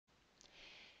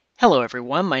Hello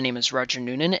everyone, my name is Roger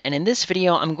Noonan, and in this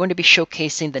video I'm going to be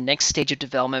showcasing the next stage of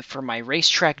development for my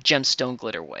Racetrack Gemstone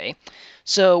Glitterway.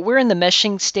 So we're in the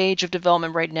meshing stage of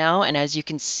development right now, and as you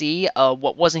can see,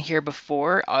 what wasn't here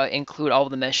before include all of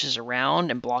the meshes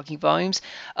around and blocking volumes.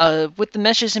 With the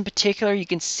meshes in particular, you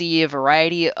can see a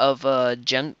variety of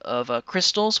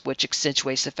crystals, which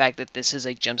accentuates the fact that this is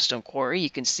a gemstone quarry. You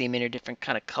can see many different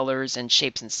kind of colors and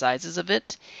shapes and sizes of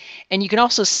it. And you can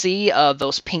also see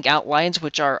those pink outlines,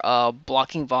 which are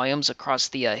blocking volumes across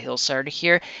the hillside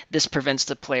here. This prevents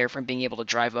the player from being able to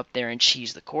drive up there and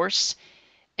cheese the course.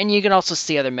 And you can also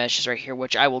see other meshes right here,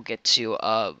 which I will get to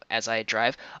as I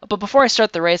drive. But before I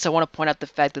start the race, I want to point out the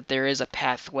fact that there is a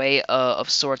pathway of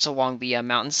sorts along the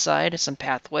mountainside, some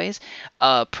pathways.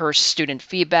 Per student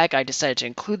feedback, I decided to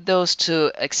include those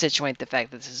to accentuate the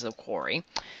fact that this is a quarry.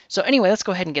 So anyway, let's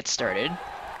go ahead and get started.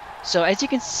 So as you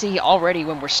can see already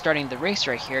when we're starting the race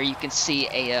right here, you can see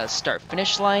a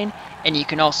start-finish line, and you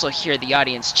can also hear the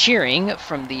audience cheering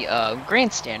from the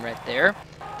grandstand right there.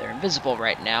 They're invisible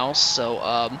right now,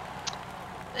 so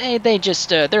they're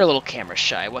a little camera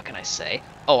shy, what can I say?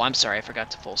 Oh, I'm sorry, I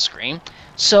forgot to full screen.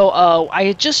 So I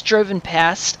had just driven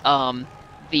past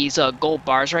these gold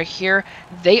bars right here.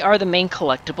 They are the main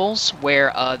collectibles,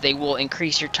 where they will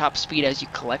increase your top speed as you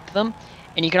collect them.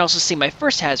 And you can also see my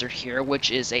first hazard here, which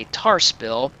is a tar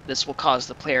spill. This will cause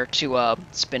the player to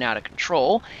spin out of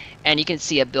control. And you can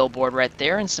see a billboard right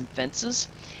there and some fences.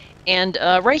 And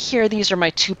right here, these are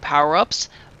my two power-ups.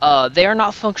 They are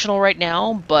not functional right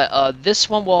now, but this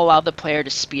one will allow the player to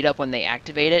speed up when they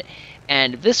activate it.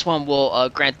 And this one will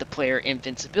grant the player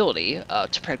invincibility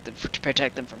to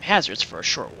protect them from hazards for a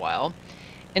short while.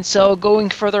 And so going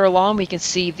further along, we can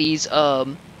see these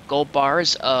gold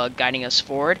bars guiding us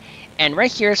forward. And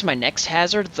right here is my next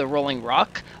hazard, the rolling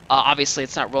rock. Obviously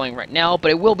it's not rolling right now,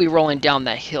 but it will be rolling down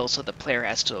that hill, so the player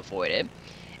has to avoid it.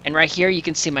 And right here you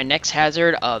can see my next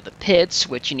hazard, the pits,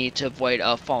 which you need to avoid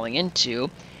falling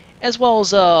into, as well as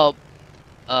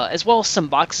some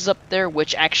boxes up there,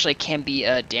 which actually can be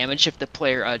damaged if the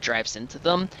player drives into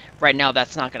them. Right now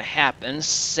that's not going to happen,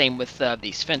 same with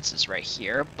these fences right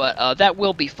here, but that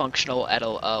will be functional at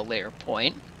a later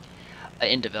point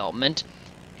in development.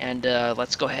 And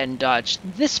let's go ahead and dodge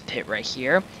this pit right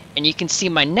here. And you can see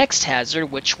my next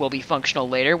hazard, which will be functional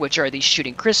later, which are these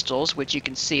shooting crystals, which you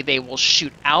can see they will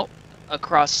shoot out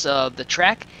across the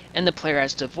track, and the player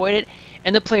has to avoid it.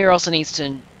 And the player also needs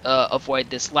to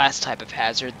avoid this last type of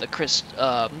hazard, the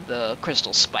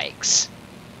crystal spikes.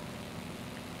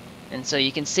 And so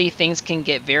you can see things can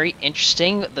get very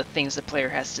interesting, the things the player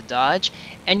has to dodge.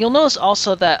 And you'll notice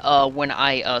also that when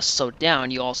I slow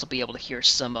down, you'll also be able to hear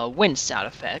some wind sound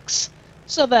effects.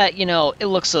 So that, you know,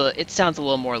 it sounds a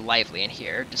little more lively in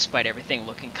here, despite everything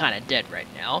looking kind of dead right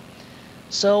now.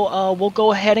 So we'll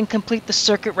go ahead and complete the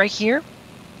circuit right here.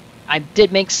 I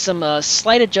did make some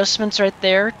slight adjustments right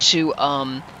there to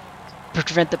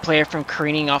prevent the player from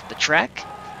careening off the track.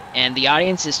 And the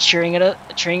audience is cheering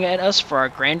at us for our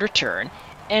grand return.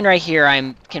 And right here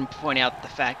I can point out the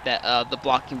fact that the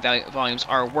blocking volumes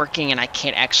are working and I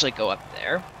can't actually go up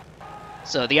there.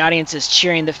 So the audience is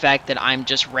cheering the fact that I'm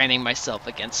just ramming myself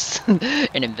against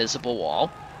an invisible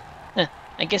wall.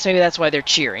 I guess maybe that's why they're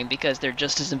cheering, because they're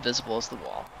just as invisible as the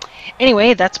wall.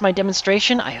 Anyway, that's my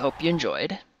demonstration. I hope you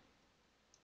enjoyed.